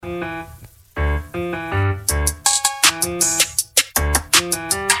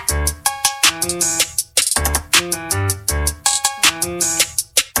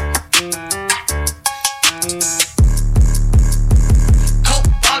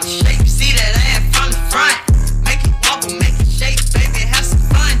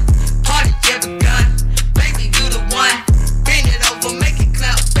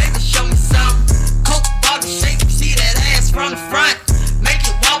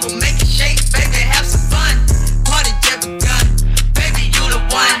wobble, make it shake, baby, have some fun. Party just begun, baby, you the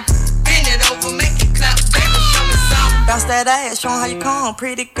one. Bend it over, make it clap, baby, show me some. Bounce that ass, show 'em how you come.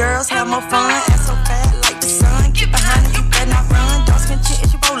 Pretty girls have more fun. Ass so fat like the sun. Get behind it, you better not run. Dark skin chick,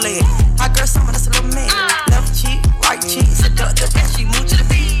 she roll it. Hot girl summer, that's a little mad. Left cheek, right cheek, seductive, and she move to the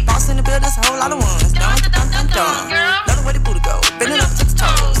beat. Boss in the building, that's a whole lot of ones. Dun, dun, dun, dun. Love the way the booty go. Bend it up to the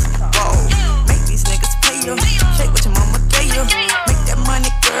toes. Whoa, make these niggas pay you. Shake what your mama gave you. Make that money,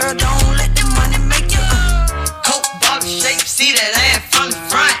 girl, don't let the money make you. Coke bottle shape, see that ass from the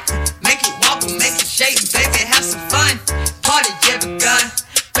front. Make it wobble, make it shake, baby, have some fun. Party just begun,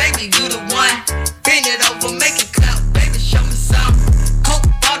 baby, you the one. Bend it over, make it clap, baby, show me some. Coke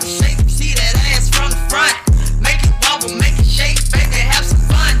bottle shape, see that ass from the front. Make it wobble, make it shake, baby, have some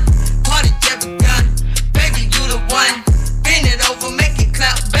fun. Party just begun, baby, you the one. Bend it over, make it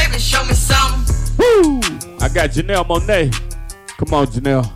clap, baby, show me some. Woo! I got Janelle Monáe. Come on, Janelle.